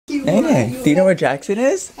Hey, do you know where Jackson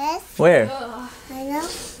is? Yes. Where? I know.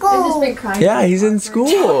 School. Yeah, he's in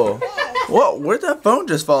school. Whoa, where'd that phone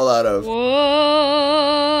just fall out of? Whoa.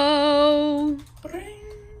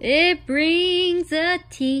 It brings a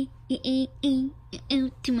tea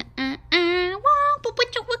to my eye.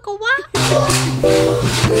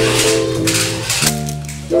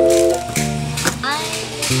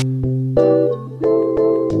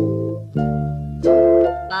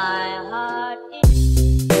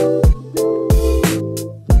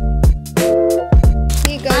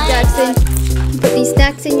 Here you go, Jackson. Put these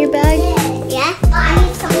snacks in your bag. Yeah. I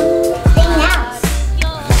need something else.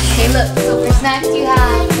 Okay, look. So for snacks, you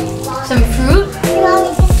have some fruit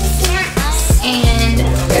and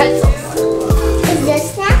pretzels. Is this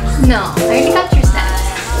snacks? No, I already got your snacks.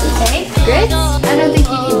 Okay, grits? I don't think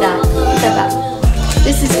you need that. Step out.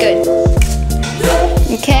 This is good.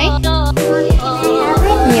 Okay?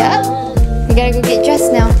 Yep. We gotta go get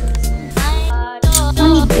dressed now.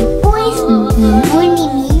 Only big boys? Only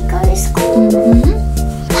me go to school?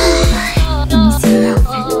 Let me see your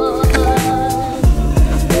outfit.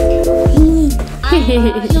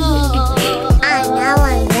 Now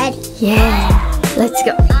I'm ready. Yeah. Let's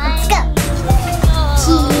go. Let's go.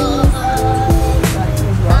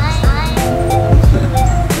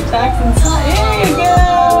 Jackson's hot. Here you go.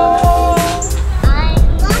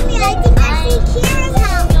 Mommy, I think I see Keren's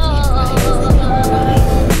house.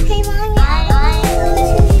 Hey, Mommy, I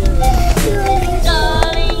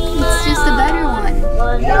It's just a better one.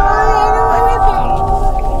 No, I don't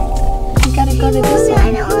want You gotta go to this to. I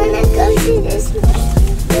one. don't want to go to this one.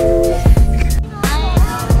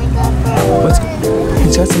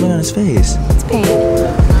 He's got something on his face. It's paint.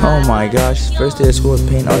 Oh my gosh, first day of school with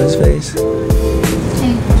paint on his face. Hey,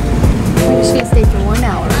 we're just gonna stay for 1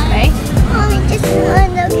 hour, okay? Mommy, just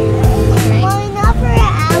one, okay? Mommy, not for an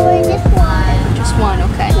hour, just one. Just one,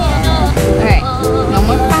 okay? Yeah. Alright, no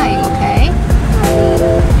more crying, okay?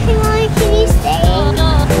 Hey, Mommy, can you stay?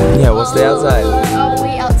 Yeah, we'll stay outside. I'll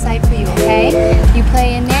wait outside for you, okay? You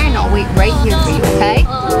play in there and I'll wait right here for you, okay?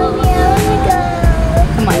 Mommy, I want to go.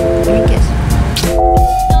 Come on, give me a kiss.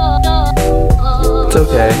 It's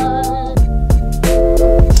okay.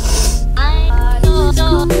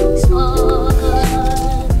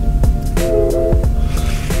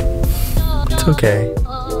 It's okay.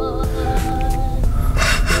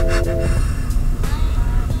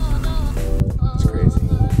 It's crazy.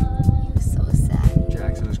 He was so sad.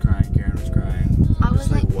 Jackson was crying, Karen was crying. I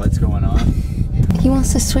was like, What's going on? he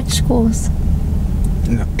wants to switch schools.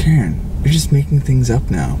 No, Karen, you're just making things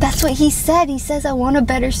up now. That's what he said. He says, I want a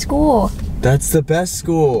better school. That's the best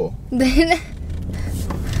school. Then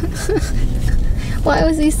why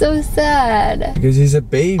was he so sad? Because he's a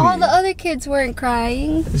baby. All the other kids weren't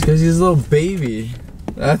crying. It's because he's a little baby.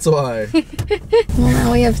 That's why. Well,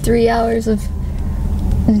 now we have 3 hours of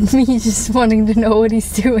me just wanting to know what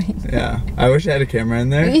he's doing. Yeah. I wish I had a camera in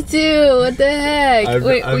there. Me too. What the heck?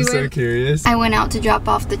 I'm so curious. I went out to drop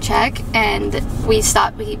off the check and we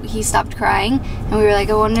stopped. He stopped crying and we were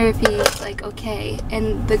like, I wonder if he's like okay.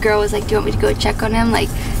 And the girl was like, do you want me to go check on him? Like,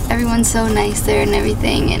 everyone's so nice there and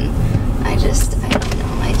everything. And I don't know.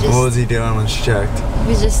 What was he doing when she checked? He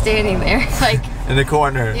was just standing there, like in the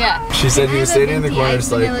corner. Yeah. She said Can he I was have a standing in the venti corner, iced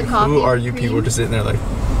just like, vanilla coffee who are and you cream? people just sitting there like.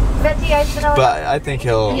 Venti iced vanilla. But I think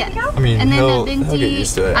he'll. Yeah. I mean, And then he'll the venti get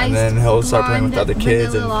used to it, and iced then he'll start playing with blonde other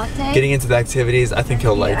kids and vanilla latte. getting into the activities. I think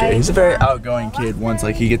he'll like it. He's a very outgoing kid. Once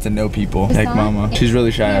like he gets to know people, like that? Mama. She's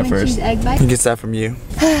really shy at first. He gets that from you.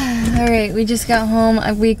 Alright, we just got home.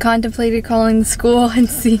 We contemplated calling the school and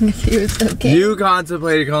seeing if he was okay. You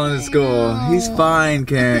contemplated calling the school. He's fine,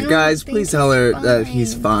 Karen. Guys, please tell her that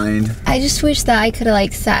he's fine. I just wish that I could have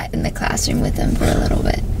like sat in the classroom with him for a little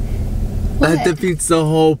bit. That What? defeats the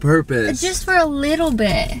whole purpose. Just for a little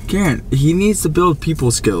bit. Karen, he needs to build people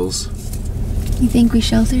skills. You think we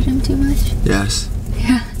sheltered him too much? Yes.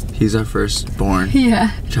 Yeah. He's our firstborn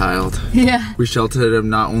Yeah. child. Yeah. We sheltered him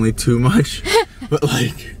not only too much, but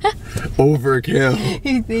like overkill.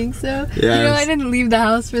 You think so? Yes. You know, I didn't leave the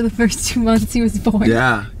house for the first 2 months he was born.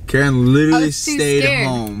 Yeah. Karen literally was too stayed scared.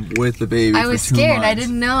 home with the baby I for was 2 scared. I months.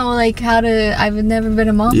 didn't know like how to. I've never been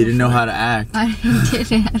a mom. You didn't know before. how to act. I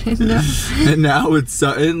didn't know. And now it's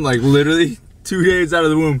in like literally 2 days out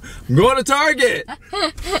of the womb. I'm going to Target.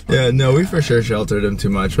 Yeah, no, we for sure sheltered him too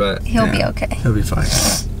much, but He'll be yeah, okay. He'll be fine.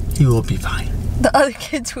 He will be fine. The other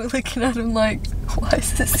kids were looking at him like, why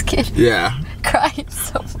is this kid Yeah. crying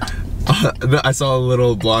so much? I saw a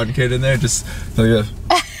little blonde kid in there just like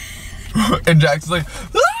and Jackson's like,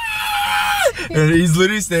 "Ah!" And he's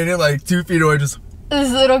literally standing like 2 feet away just.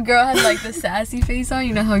 This little girl had like the sassy face on.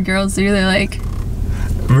 You know how girls do? They're like,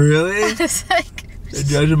 Really? it's like, They're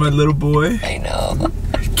judging my little boy. I know.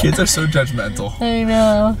 Kids are so judgmental. I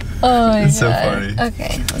know. Oh my It's god. so funny.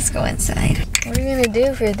 Okay, let's go inside. What are we gonna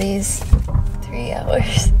do for these 3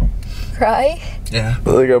 hours? Cry? Yeah.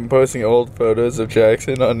 Look, I'm posting old photos of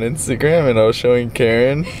Jackson on Instagram and I was showing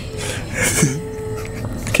Karen.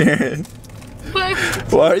 Karen. What?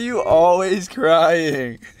 Why are you always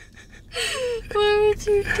crying? Why would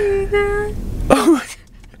you do that? Oh,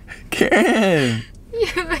 Karen.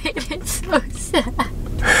 You made it so sad.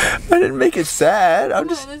 I didn't make it sad. I'm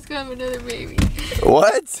just. Let's go have another baby.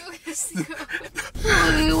 What?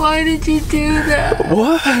 Why did you do that?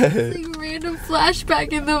 What? It's like a random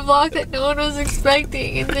flashback in the vlog that no one was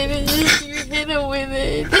expecting, and then it just you hit him with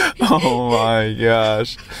it. Oh my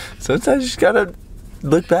gosh. Sometimes you just gotta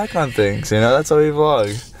look back on things, you know? That's why we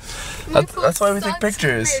vlog. That's why we take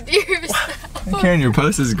pictures. Karen, your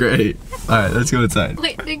post is great. Alright, let's go inside.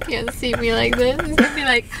 Wait, they can't see me like this. It's gonna be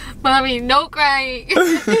like, Mommy, no crying.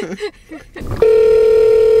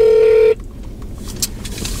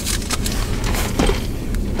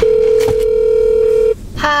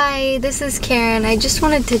 Hi, this is Karen. I just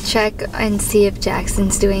wanted to check and see if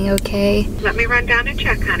Jackson's doing okay. Let me run down and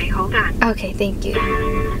check, honey. Hold on. Okay, thank you.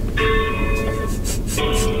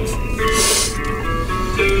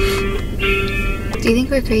 Do you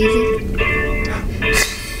think we're crazy?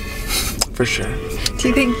 For sure. Do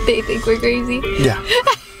you think they think we're crazy? Yeah.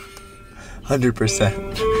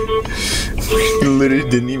 100%. He literally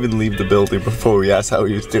didn't even leave the building before we asked how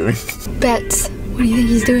he was doing. BAYTS, what do you think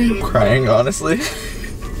he's doing? Crying, honestly.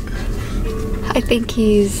 I think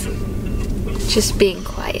he's just being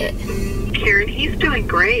quiet. Karen, he's doing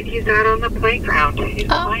great. He's out on the playground. He's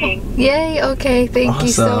playing. Yay, okay, thank you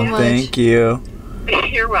so much. Thank you.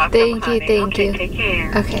 You're welcome, Thank you, honey. thank Okay, you. Take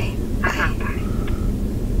care. Okay. Bye.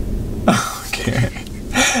 Okay.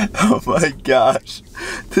 Oh my gosh.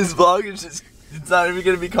 This vlog is just, it's not even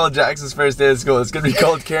gonna be called Jackson's first day of school. It's gonna be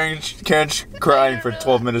called Karen crying for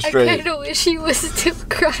 12 minutes I straight. kinda wish he was still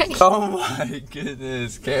crying. Oh my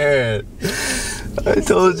goodness, Karen. I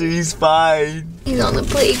told you he's fine. He's on the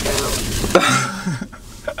playground.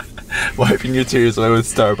 Wiping your tears away with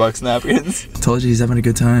Starbucks napkins. Told you he's having a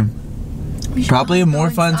good time. Probably a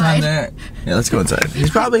more fun time there. Yeah, let's go inside. He's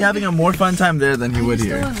probably having a more fun time there than he would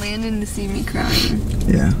here. I just don't want Landon to see me crying.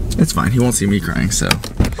 Yeah, it's fine. He won't see me crying, so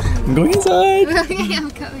I'm going inside. Okay,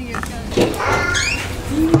 I'm coming, I'm coming.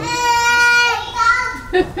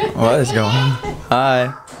 What is going on?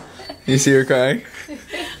 Hi. You see her crying?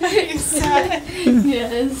 Yes.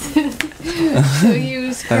 So he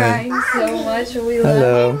was crying so much when we left.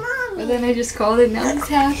 Hello. But then I just called and now he's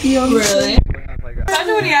happy. Really?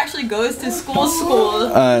 Imagine when he actually goes to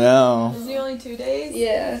school. I know. Is he only 2 days?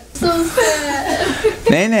 Yeah. So sad.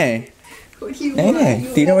 Nene.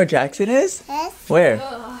 Nene. Do you know where Jackson is? Yes. Where?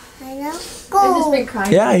 I know. I've just been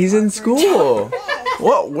crying. Yeah, he's in school.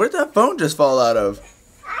 What? Where'd that phone just fall out of?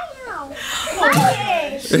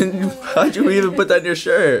 How'd you even put that in your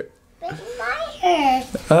shirt? It's my hair.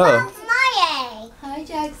 Oh. It's my hair. Hi,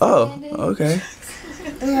 Jackson. Oh, okay.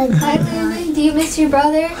 Hi, Landon. Do you miss your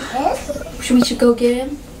brother? Yes. Should go get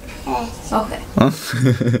him? Yes. Okay.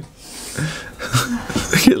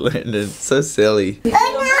 Look at Landon. So silly.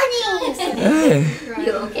 Hey.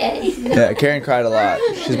 You okay? Yeah, Karen cried a lot.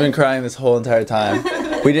 She's been crying this whole entire time.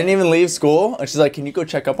 We didn't even leave school, and she's like, "Can you go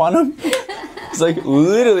check up on him?" It's like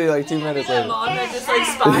literally like 2 minutes later. Mom, they're just like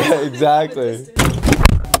spies. Yeah, exactly.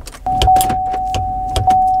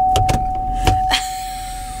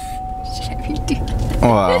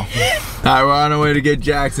 Wow. Alright, we're on our way to get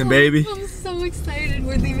Jackson, baby. I'm so excited.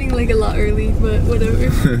 We're leaving like a lot early, but whatever. I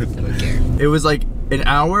don't care. It was like an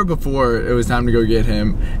hour before it was time to go get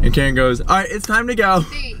him, and Karen goes, "Alright, it's time to go."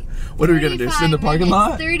 What are we gonna do? Sit in the parking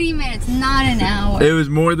lot? 30 minutes, not an hour. It was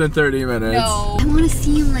more than 30 minutes. No. I want to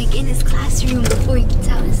see him like in his classroom before he gets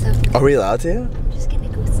out and stuff. Are we allowed to? I'm just gonna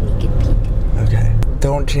go sneak and peek. Okay.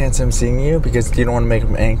 Don't chance him seeing you because you don't want to make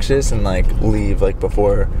him anxious and like leave like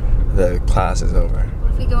before the class is over.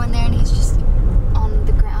 What if we go in there and he's just on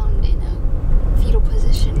the ground in a fetal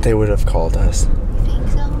position? They would have called us. You think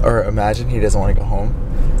so? Or imagine he doesn't want to go home.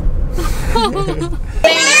 Sign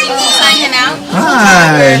him out?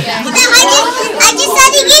 Hi. I just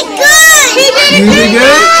had to get good. You did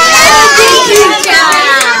good?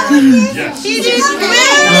 He did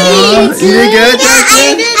great. You did good,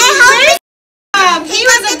 Jackson? He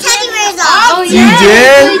got the teddy bears off. Oh, You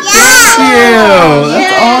did? Thank you.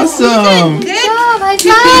 That's awesome. Good job, high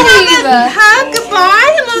five. Hug,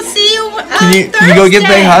 goodbye, and we'll see you Can you go give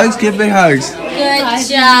big hugs? Give big hugs. Good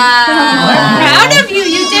job. We're proud of you.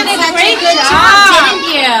 You did a great job. Didn't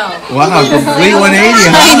you? Wow, complete 180,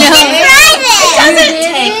 huh? It doesn't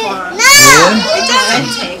take long. No. It doesn't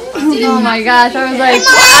Oh my gosh, I was like,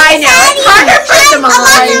 I know. It's hard to put them all. I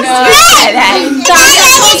know. So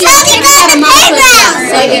you just need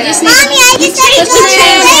Mommy, I just to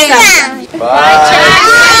playground.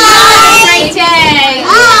 Bye. Great day.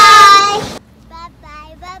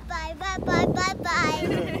 Bye.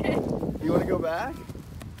 You want to go back?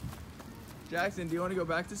 Jackson, do you want to go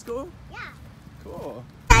back to school? Yeah. Cool.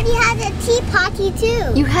 Daddy had a tea party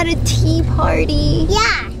too. you had a tea party.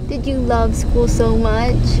 Yeah. Did you love school so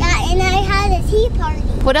much? Yeah, and I had a tea party.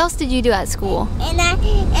 What else did you do at school? And I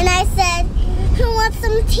said, who wants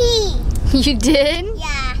some tea? You did?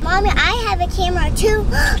 Yeah. Mommy, I have a camera too.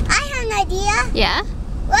 I have an idea. Yeah.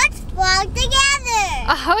 Let's vlog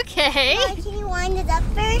together. Okay. Mommy, can you wind it up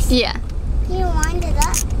first? Yeah. Can you wind it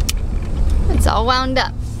up? It's all wound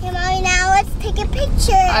up. Okay, Mommy, now let's take a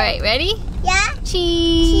picture. All right, ready? Yeah?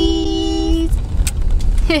 Cheese.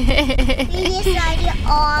 We decided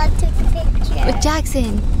all took a picture. But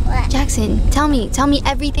Jackson, What? Jackson, tell me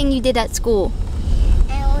everything you did at school.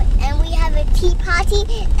 And we have a tea party,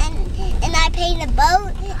 and I paint a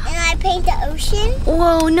boat, and I paint the ocean.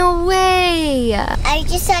 Whoa, no way. I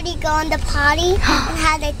just started going to party and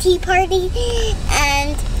had a tea party,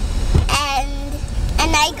 and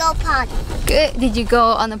I go party. Good. Did you go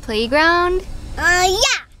on the playground? Yeah.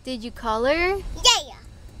 Did you color? Yeah.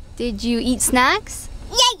 Did you eat snacks?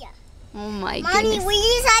 Yeah. Oh my Mommy, goodness. we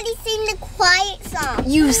decided to sing the quiet song.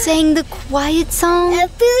 You sang the quiet song? The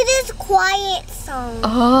food is quiet song.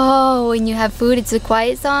 Oh, when you have food, it's a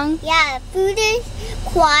quiet song? Yeah, food is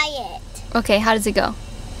quiet. Okay, how does it go?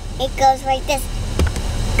 It goes like this.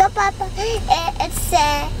 Go, Papa. It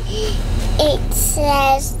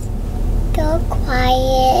says, go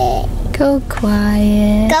quiet. Go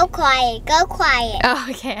quiet. Go quiet. Go quiet. Oh,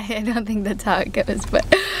 okay, I don't think that's how it goes, but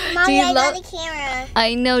Mommy, you I love got a camera.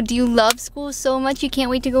 I know, do you love school so much you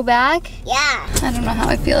can't wait to go back? Yeah. I don't know how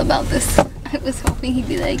I feel about this. I was hoping he'd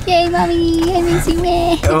be like, yay, Mommy, I miss you,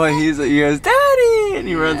 man. Oh, he goes, Daddy! And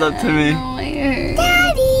he runs up to me. Oh, I heard.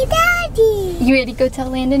 Daddy. You ready to go tell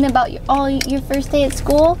Landon about your first day at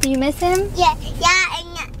school? Do you miss him? Yeah,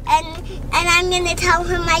 and I'm gonna tell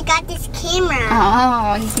him I got this camera.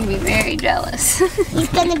 Oh, he's gonna be very jealous. He's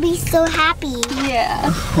gonna be so happy.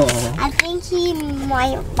 Yeah. I think he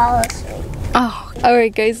might fall asleep. Oh,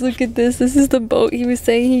 alright guys, look at this. This is the boat he was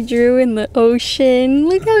saying he drew in the ocean.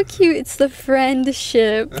 Look how cute. It's the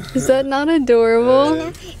friendship. Is that not adorable?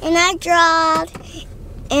 And I drawed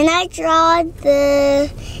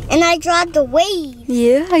the wave.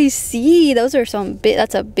 Yeah, I see. Those are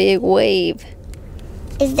that's a big wave.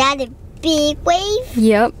 Is that a big wave?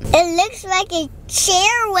 Yep. It looks like a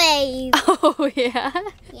chair wave. Oh, yeah?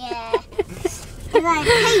 Yeah. And I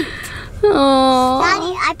paint. Aww.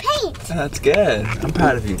 Daddy, I paint. That's good. I'm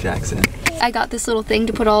proud of you, Jackson. I got this little thing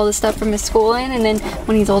to put all the stuff from his school in, and then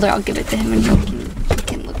when he's older, I'll give it to him and he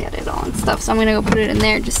can look at it all and stuff. So I'm gonna go put it in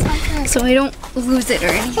there just so I don't lose it or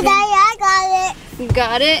anything. Daddy, I got it. You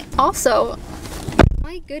got it? Also,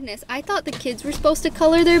 my goodness, I thought the kids were supposed to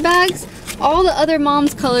color their bags. All the other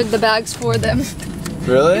moms colored the bags for them.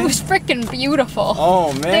 Really? It was freaking beautiful.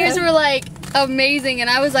 Oh, man. Theirs were like amazing, and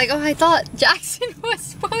I was like, oh, I thought Jackson was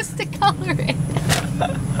supposed to color it.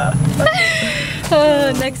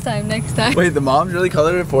 Next time. Wait, the moms really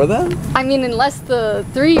colored it for them? I mean, unless the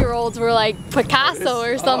 3-year-olds were like Picasso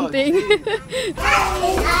or something.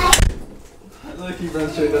 Look, he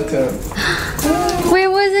runs straight up to him. Where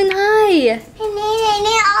wasn't I? I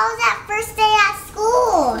need all that first day at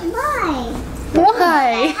school. Why?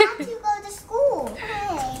 Why? I have to go to school.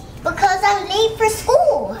 Because I'm late for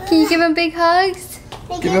school. Can you give him big hugs?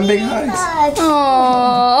 Give him big hugs.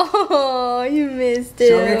 Oh, you missed it.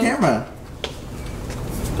 Show him your camera.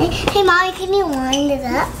 Hey, Mommy, can you wind it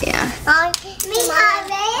up? Yeah. I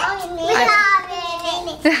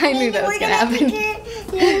I knew that was gonna happen.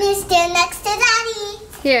 You stand next to Daddy.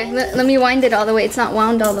 Here, let me wind it all the way. It's not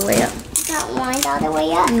wound all the way up. Not wind all the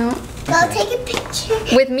way up. No. Go take a picture.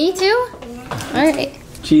 With me too? Yeah. All right.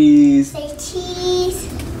 Cheese. Say cheese.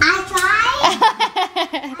 I try.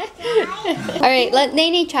 All right, let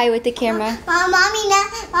Nene try with the camera. Mommy,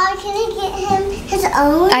 can you get him his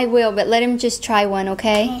own? I will, but let him just try one,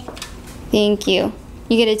 okay? Thank you.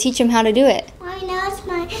 You gotta teach him how to do it. Mommy, now it's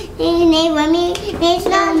my name. It's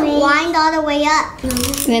not wind all the way up.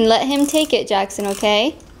 Then let him take it, Jackson,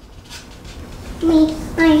 okay? Me,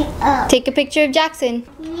 Take a picture of Jackson.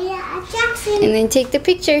 Yeah, Jackson. And then take the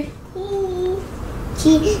picture.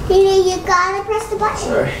 You gotta press the button.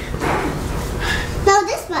 Sorry. No,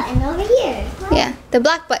 this button over here. Yeah, the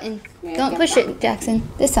black button. Don't push it, Jackson.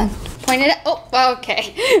 This one. point it at? Oh,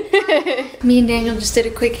 okay. Me and Daniel just did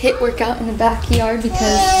a quick HIIT workout in the backyard because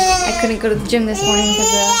I couldn't go to the gym this morning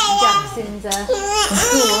because of Jackson's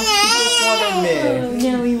school. Oh,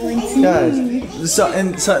 no, he wants me. Guys,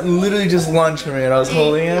 something literally just lunged for me and I was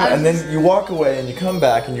holding him, and then you walk away and you come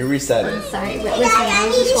back and you reset it. Sorry, but listen, I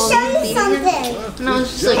was just holding him, feeding him, and I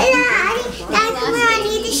was just like... I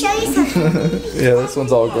need to show you something. Yeah, this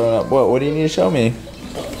one's all grown up. What do you need to show me?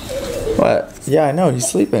 What? Yeah, I know, he's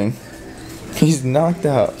sleeping. He's knocked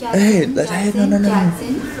out. Hey, no.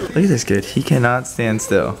 Jackson. Look at this kid. He cannot stand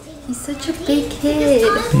still. He's such a big kid.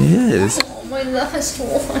 He is. Oh, my last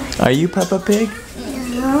one. Are you Peppa Pig?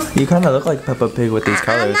 No. You kind of look like Peppa Pig with these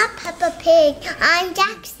colors. I'm not Peppa Pig. I'm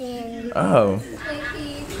Jackson. Oh.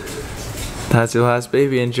 That's your last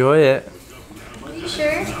baby. Enjoy it. Are you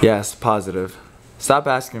sure? Yes, positive. Stop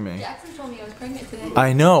asking me. Jackson told me I was pregnant today.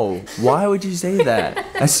 I know. Why would you say that?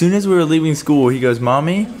 As soon as we were leaving school, he goes,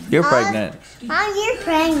 "Mommy, you're pregnant." Mom, you're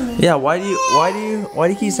pregnant. Yeah. Why do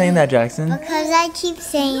you keep saying that, Jackson? Because I keep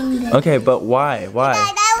saying this. Okay, but why? Why?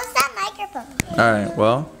 That was that microphone. All right.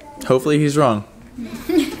 Well, hopefully he's wrong.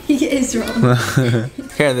 He is wrong.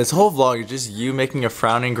 Karen, this whole vlog is just you making a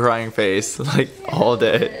frowning, crying face like all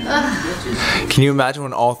day. Can you imagine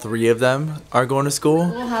when all three of them are going to school?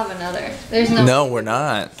 We'll have another. There's no. No, we're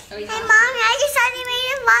not. Hey, Mommy, I just already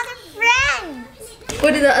made a lot of friends.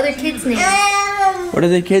 What are the other kids' names? What are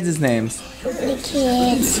the kids' names? The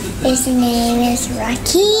kids, his name is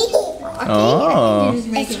Rocky. Oh.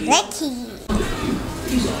 It's Ricky.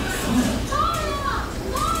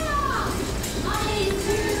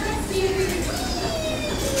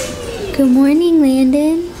 Good morning,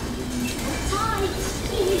 Landon.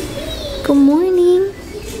 Good morning.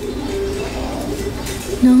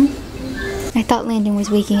 No? I thought Landon was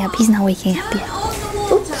waking up. He's not waking up yet.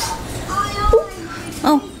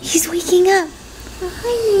 Oh, he's waking up.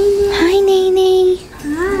 Hi, Nene.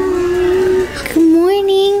 Hi. Good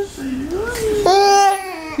morning.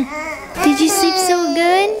 Did you sleep so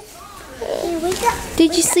good?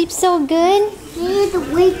 Did you sleep so good?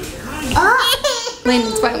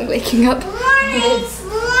 Landon's finally waking up. It's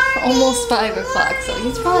almost 5 o'clock, so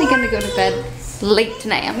he's probably gonna go to bed late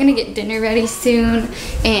tonight. I'm gonna get dinner ready soon,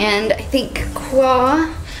 and I think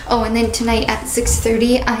Khoa. Oh, and then tonight at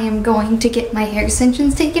 6:30, I am going to get my hair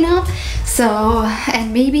extensions taken out. So,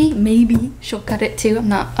 and maybe she'll cut it too. I'm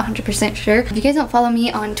not 100% sure. If you guys don't follow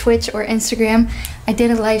me on Twitch or Instagram, I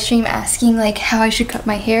did a live stream asking like how I should cut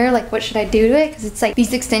my hair, like what should I do to it, because it's like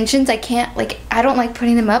these extensions, I can't, like, I don't like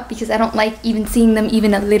putting them up because I don't like even seeing them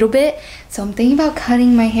even a little bit. So I'm thinking about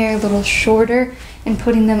cutting my hair a little shorter and I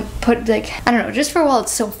don't know, just for a while.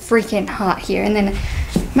 It's so freaking hot here, and then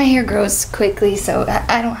my hair grows quickly, so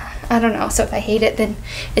I don't know. So if I hate it, then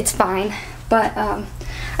it's fine. But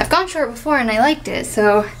I've gone short before and I liked it,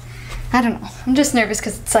 so I don't know. I'm just nervous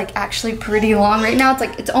because it's like actually pretty long right now. It's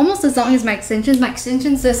like, it's almost as long as my extensions. My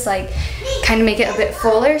extensions just like kind of make it a bit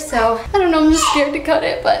fuller, so I don't know, I'm just scared to cut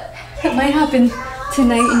it, but it might happen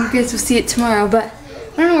tonight and you guys will see it tomorrow. But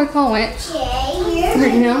I don't know where Cole went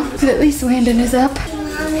right now, but at least Landon is up.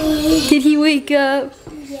 Did he wake up?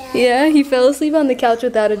 Yeah, he fell asleep on the couch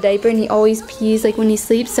without a diaper, and he always pees like when he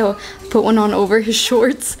sleeps, so I put one on over his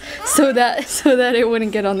shorts so that it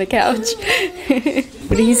wouldn't get on the couch.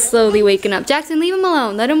 But he's slowly waking up. Jackson, leave him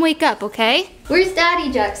alone. Let him wake up, okay? Where's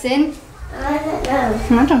Daddy, Jackson? I don't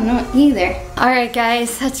know. I don't know either. Alright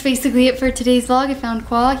guys, that's basically it for today's vlog. I found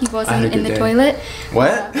Khoa. He wasn't in the toilet.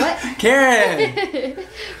 What? What? Karen!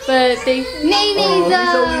 But Nene's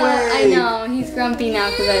up! I know, he's grumpy now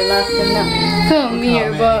because I left him now. Come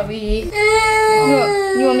here, Bobby.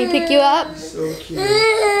 You want me to pick you up? So cute.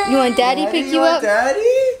 You want Daddy pick you up? Daddy?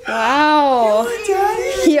 Wow.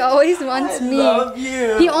 Daddy? He always wants me. I love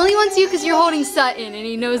you. He only wants you because you're holding Sutton and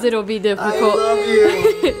he knows it'll be difficult. I love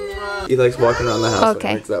you. He likes walking around the house. Okay.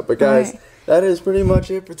 When he wakes up. But guys, that is pretty much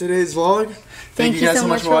it for today's vlog. Thank you guys so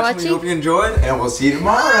much for watching. We hope you enjoyed, and we'll see you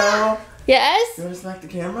tomorrow. Yes? You want to smack the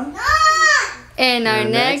camera? In our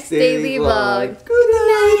next daily vlog. Good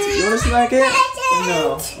night. You want to smack it?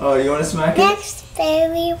 No. Oh, you want to smack it? Next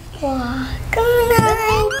daily vlog. Good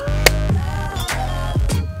night.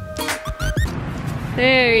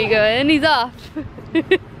 There you go, and he's off.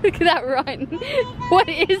 Look at that run. What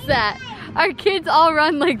is that? Our kids all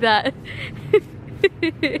run like that.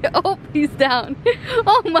 Oh, he's down.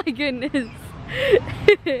 Oh my goodness.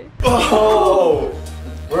 Oh,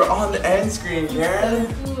 we're on the end screen, Karen.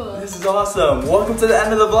 This is awesome. Welcome to the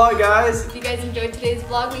end of the vlog, guys. If you guys enjoyed today's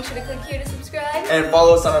vlog, make sure to click here to subscribe. And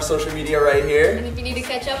follow us on our social media right here. And if you need to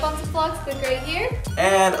catch up on some vlogs, click right here.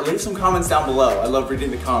 And leave some comments down below. I love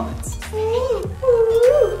reading the comments.